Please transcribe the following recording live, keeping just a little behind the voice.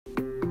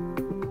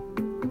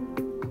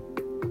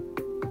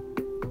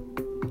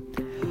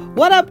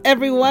What up,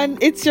 everyone?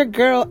 It's your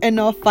girl, and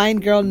no fine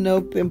girl,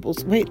 no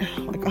pimples. Wait,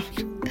 oh my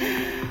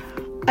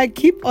God. I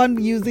keep on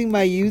using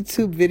my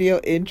YouTube video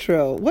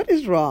intro. What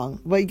is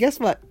wrong? But guess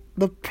what?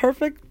 The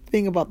perfect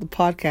thing about the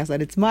podcast,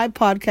 that it's my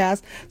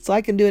podcast, so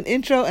I can do an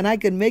intro and I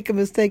can make a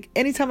mistake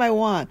anytime I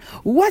want.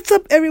 What's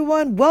up,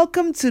 everyone?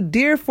 Welcome to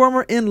Dear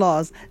Former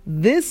In-Laws.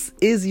 This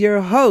is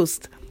your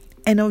host,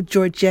 N.O.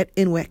 Georgette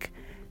Inwick.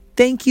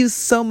 Thank you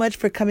so much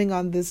for coming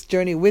on this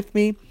journey with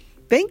me.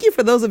 Thank you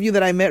for those of you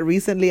that I met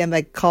recently and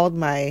I called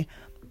my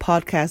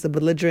podcast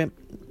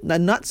a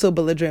not so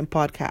belligerent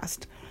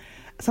podcast.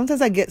 Sometimes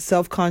I get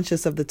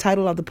self-conscious of the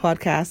title of the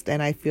podcast,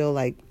 and I feel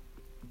like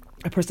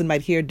a person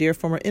might hear Dear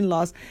Former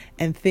In-Laws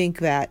and think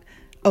that,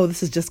 oh,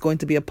 this is just going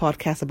to be a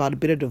podcast about a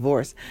bitter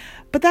divorce.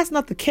 But that's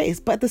not the case.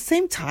 But at the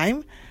same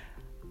time,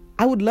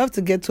 I would love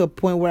to get to a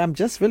point where I'm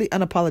just really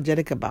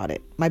unapologetic about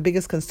it. My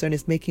biggest concern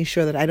is making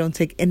sure that I don't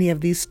take any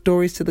of these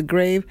stories to the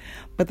grave,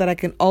 but that I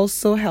can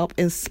also help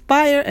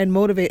inspire and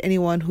motivate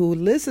anyone who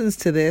listens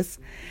to this.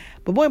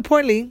 But more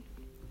importantly,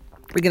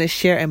 we're going to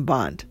share and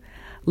bond.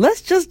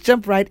 Let's just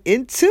jump right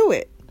into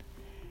it.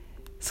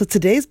 So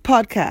today's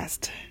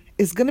podcast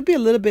is going to be a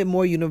little bit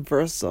more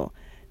universal,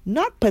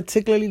 not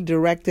particularly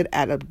directed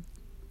at a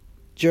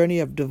journey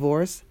of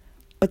divorce,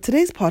 but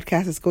today's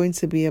podcast is going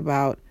to be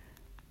about,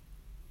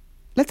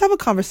 let's have a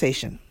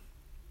conversation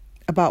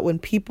about when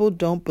people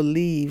don't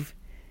believe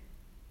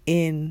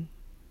in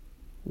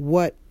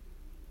what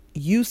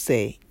you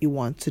say you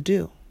want to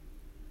do.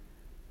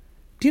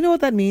 Do you know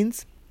what that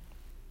means?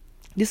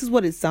 This is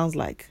what it sounds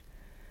like.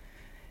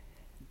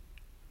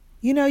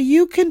 You know,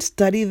 you can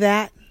study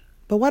that,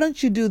 but why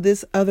don't you do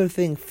this other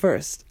thing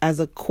first as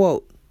a,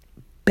 quote,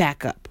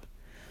 backup,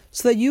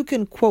 so that you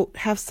can, quote,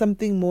 have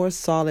something more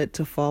solid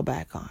to fall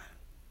back on.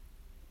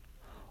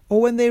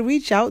 Or when they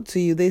reach out to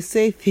you, they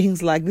say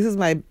things like, this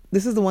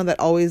is the one that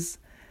always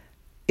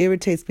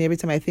irritates me every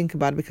time I think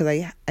about it, because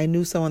I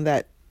knew someone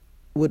that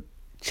would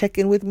check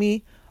in with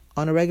me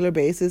on a regular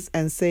basis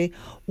and say,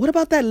 what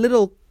about that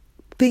little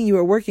thing you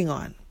were working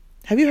on?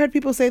 Have you heard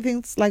people say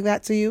things like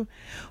that to you?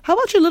 How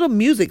about your little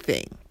music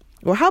thing?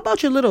 Or how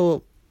about your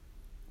little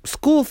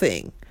school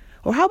thing?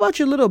 Or how about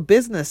your little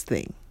business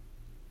thing?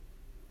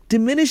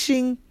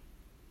 Diminishing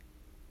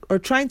or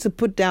trying to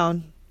put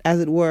down,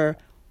 as it were,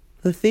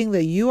 the thing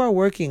that you are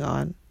working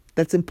on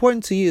that's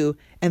important to you,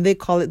 and they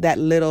call it that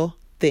little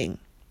thing.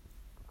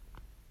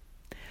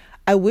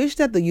 I wish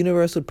that the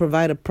universe would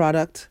provide a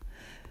product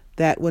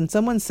that when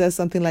someone says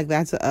something like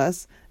that to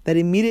us, that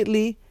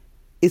immediately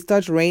it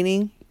starts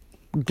raining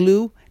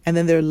glue, and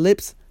then their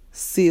lips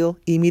seal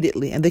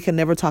immediately and they can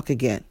never talk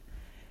again.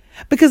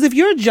 Because if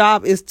your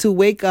job is to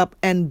wake up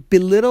and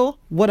belittle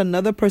what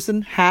another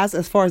person has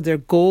as far as their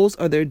goals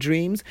or their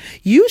dreams,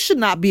 you should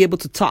not be able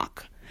to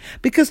talk.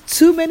 Because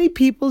too many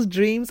people's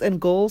dreams and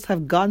goals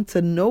have gone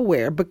to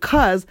nowhere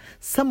because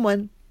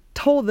someone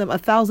told them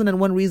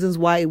 1,001 reasons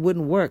why it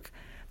wouldn't work.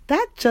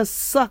 That just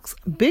sucks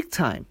big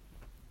time.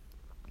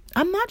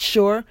 I'm not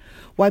sure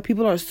why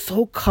people are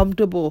so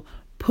comfortable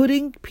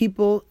putting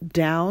people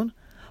down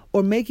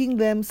or making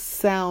them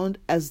sound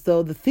as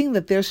though the thing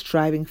that they're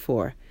striving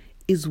for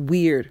is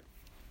weird.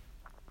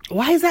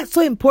 Why is that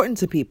so important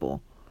to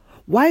people?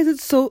 Why is it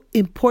so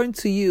important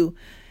to you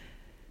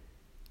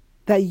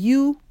that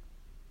you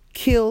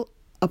kill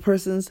a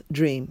person's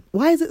dream?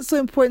 Why is it so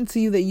important to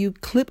you that you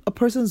clip a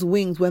person's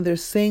wings when they're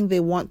saying they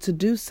want to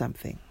do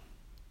something?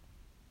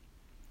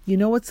 You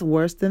know what's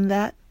worse than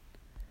that?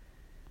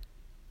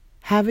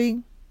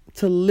 Having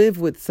to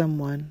live with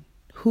someone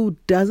who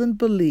doesn't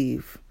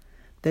believe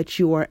that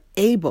you are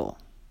able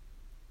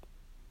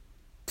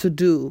to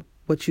do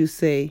what you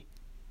say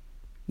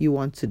you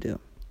want to do.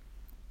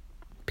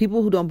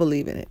 People who don't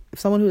believe in it. If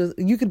someone who does,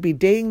 you could be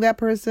dating that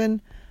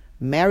person,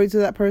 married to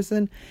that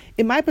person.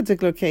 In my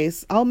particular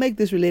case, I'll make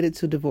this related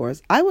to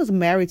divorce. I was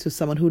married to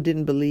someone who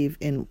didn't believe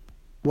in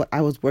what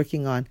I was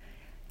working on,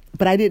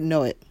 but I didn't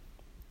know it.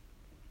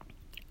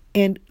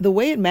 And the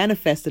way it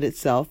manifested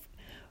itself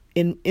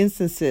in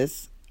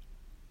instances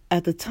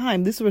at the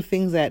time, these were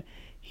things that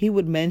he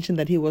would mention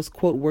that he was,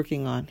 quote,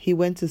 working on. He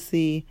went to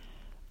see,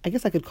 I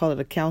guess I could call it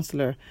a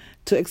counselor,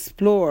 to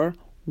explore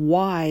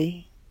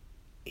why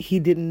he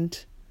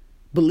didn't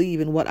believe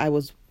in what I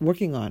was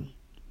working on.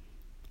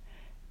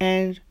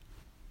 And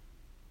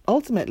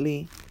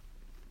ultimately,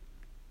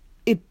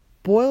 it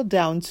boiled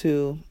down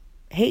to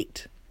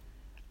hate.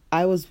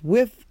 I was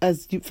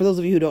for those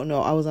of you who don't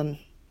know, I was in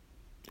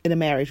a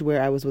marriage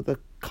where I was with a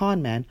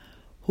con man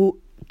who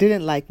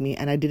didn't like me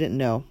and I didn't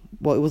know.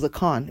 Well, it was a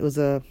con. It was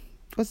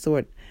what's the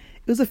word?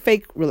 It was a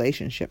fake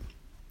relationship.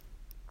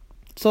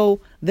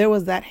 So there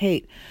was that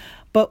hate.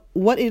 But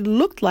what it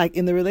looked like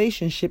in the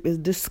relationship is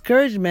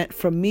discouragement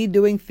from me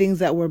doing things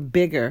that were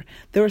bigger.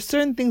 There were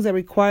certain things that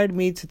required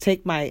me to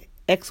take my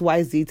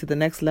XYZ to the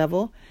next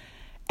level.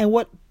 And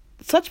what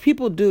such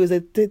people do is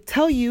that they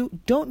tell you,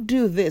 don't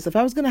do this. If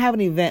I was going to have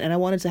an event and I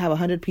wanted to have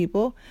 100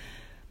 people,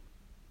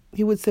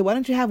 he would say, why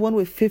don't you have one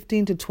with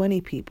 15 to 20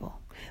 people?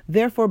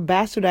 Therefore,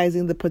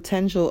 bastardizing the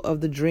potential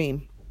of the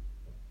dream.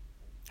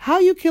 How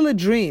you kill a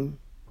dream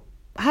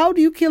How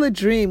do you kill a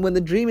dream when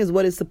the dream is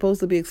what is supposed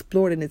to be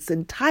explored in its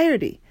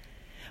entirety?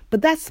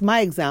 But that's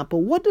my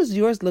example. What does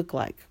yours look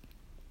like?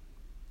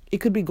 It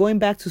could be going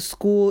back to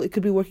school. It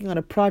could be working on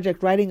a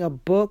project, writing a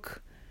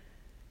book,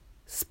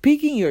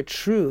 speaking your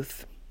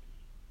truth.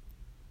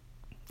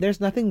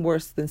 There's nothing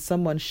worse than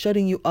someone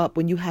shutting you up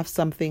when you have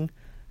something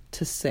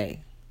to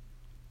say.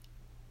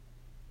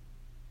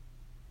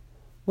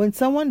 When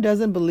someone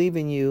doesn't believe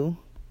in you,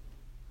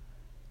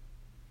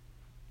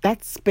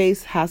 that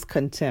space has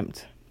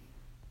contempt.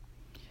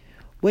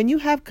 When you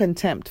have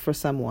contempt for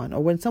someone,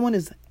 or when someone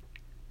is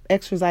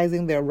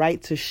exercising their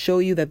right to show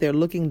you that they're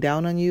looking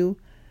down on you,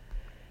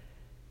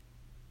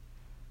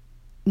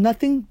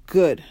 nothing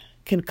good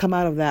can come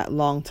out of that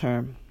long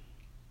term.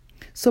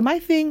 So my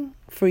thing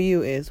for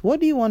you is, what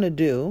do you want to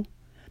do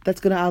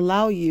that's going to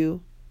allow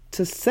you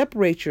to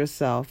separate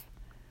yourself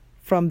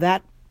from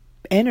that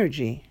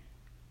energy?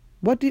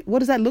 What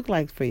does that look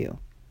like for you?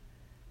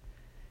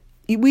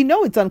 We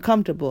know it's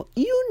uncomfortable.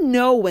 You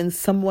know when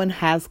someone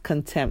has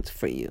contempt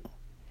for you.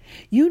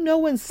 You know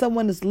when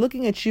someone is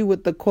looking at you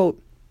with the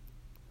quote,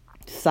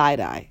 side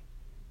eye,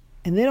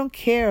 and they don't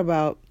care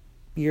about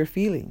your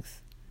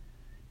feelings.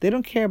 They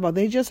don't care about,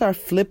 they just are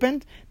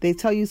flippant. They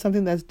tell you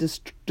something that's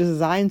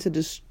designed to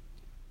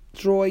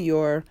destroy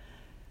your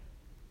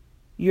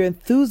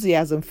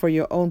enthusiasm for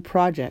your own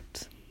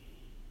project.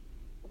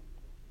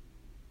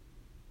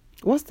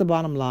 What's the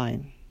bottom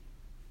line?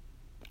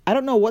 I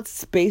don't know what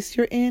space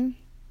you're in,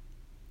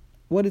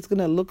 what it's going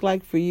to look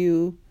like for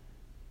you,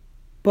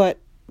 but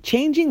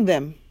changing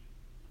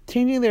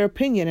their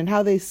opinion and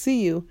how they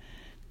see you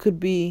could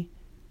be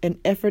an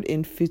effort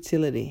in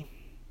futility.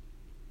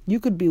 You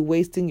could be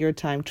wasting your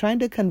time trying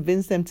to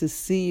convince them to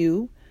see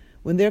you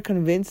when they're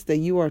convinced that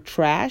you are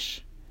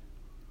trash,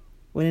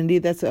 when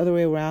indeed that's the other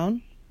way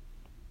around.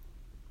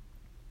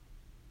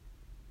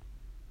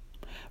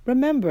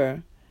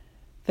 Remember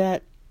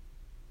that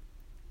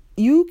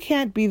you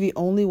can't be the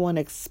only one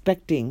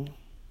expecting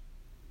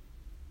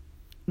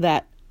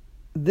that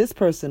this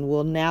person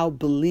will now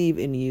believe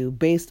in you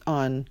based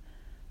on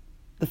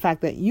the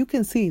fact that you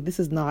can see this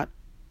is not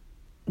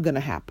going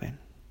to happen.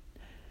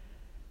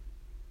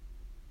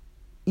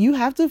 You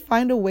have to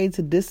find a way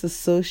to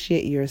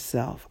disassociate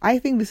yourself. I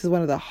think this is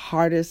one of the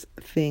hardest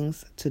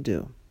things to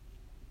do.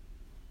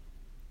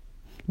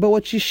 But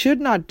what you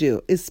should not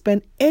do is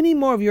spend any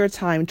more of your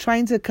time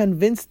trying to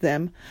convince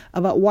them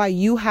about why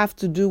you have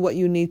to do what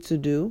you need to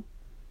do.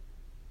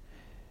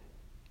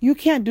 You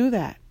can't do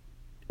that.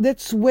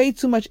 That's way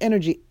too much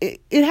energy.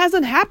 It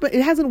hasn't happened.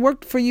 It hasn't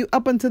worked for you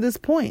up until this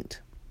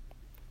point.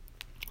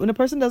 When a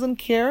person doesn't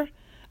care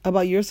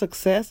about your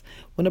success,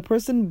 when a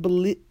person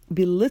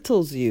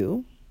belittles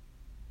you,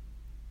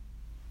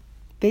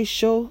 they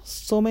show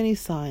so many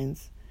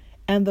signs.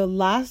 And the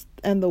last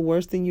and the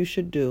worst thing you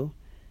should do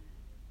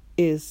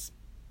is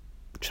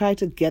try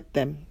to get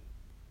them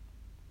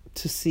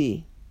to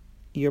see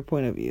your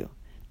point of view.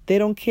 They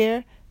don't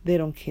care. They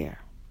don't care.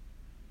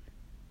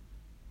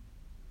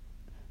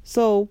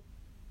 So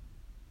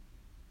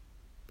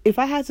if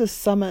I had to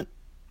sum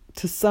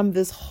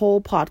this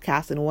whole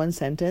podcast in one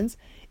sentence,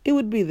 it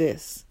would be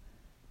this.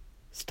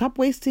 Stop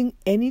wasting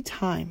any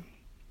time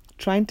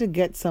trying to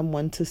get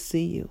someone to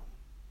see you.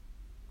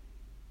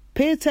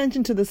 Pay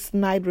attention to the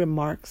snide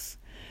remarks.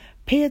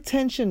 Pay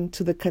attention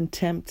to the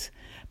contempt.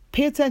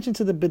 Pay attention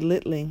to the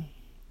belittling.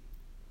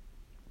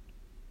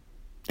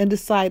 And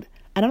decide,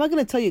 and I'm not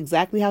going to tell you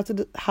exactly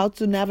how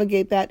to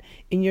navigate that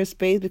in your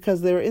space,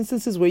 because there are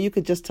instances where you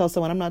could just tell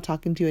someone, I'm not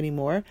talking to you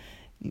anymore.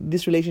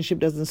 This relationship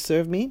doesn't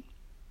serve me.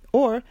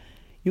 Or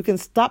you can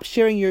stop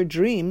sharing your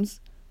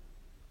dreams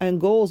and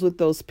goals with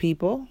those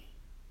people.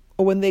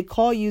 Or when they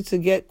call you to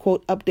get,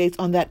 quote, updates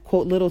on that,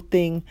 quote, little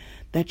thing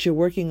that you're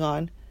working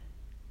on,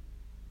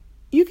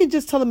 you can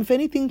just tell them, if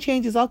anything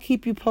changes, I'll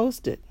keep you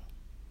posted.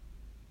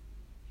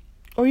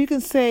 Or you can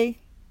say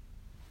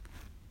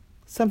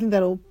something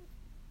that'll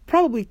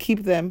probably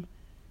keep them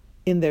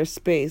in their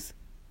space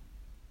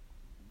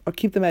or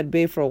keep them at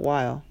bay for a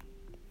while.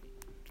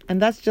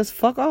 And that's just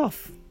fuck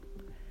off.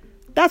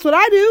 That's what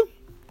I do.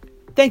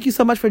 Thank you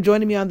so much for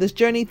joining me on this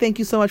journey. Thank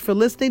you so much for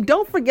listening.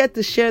 Don't forget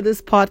to share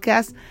this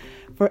podcast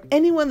for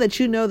anyone that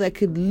you know that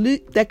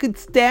could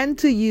stand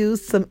to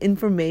use some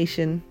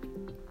information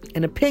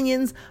and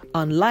opinions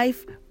on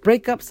life,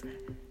 breakups,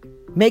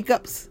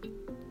 makeups.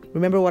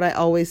 Remember what I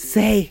always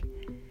say.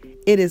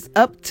 It is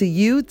up to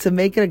you to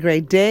make it a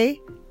great day.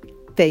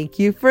 Thank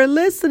you for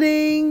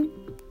listening.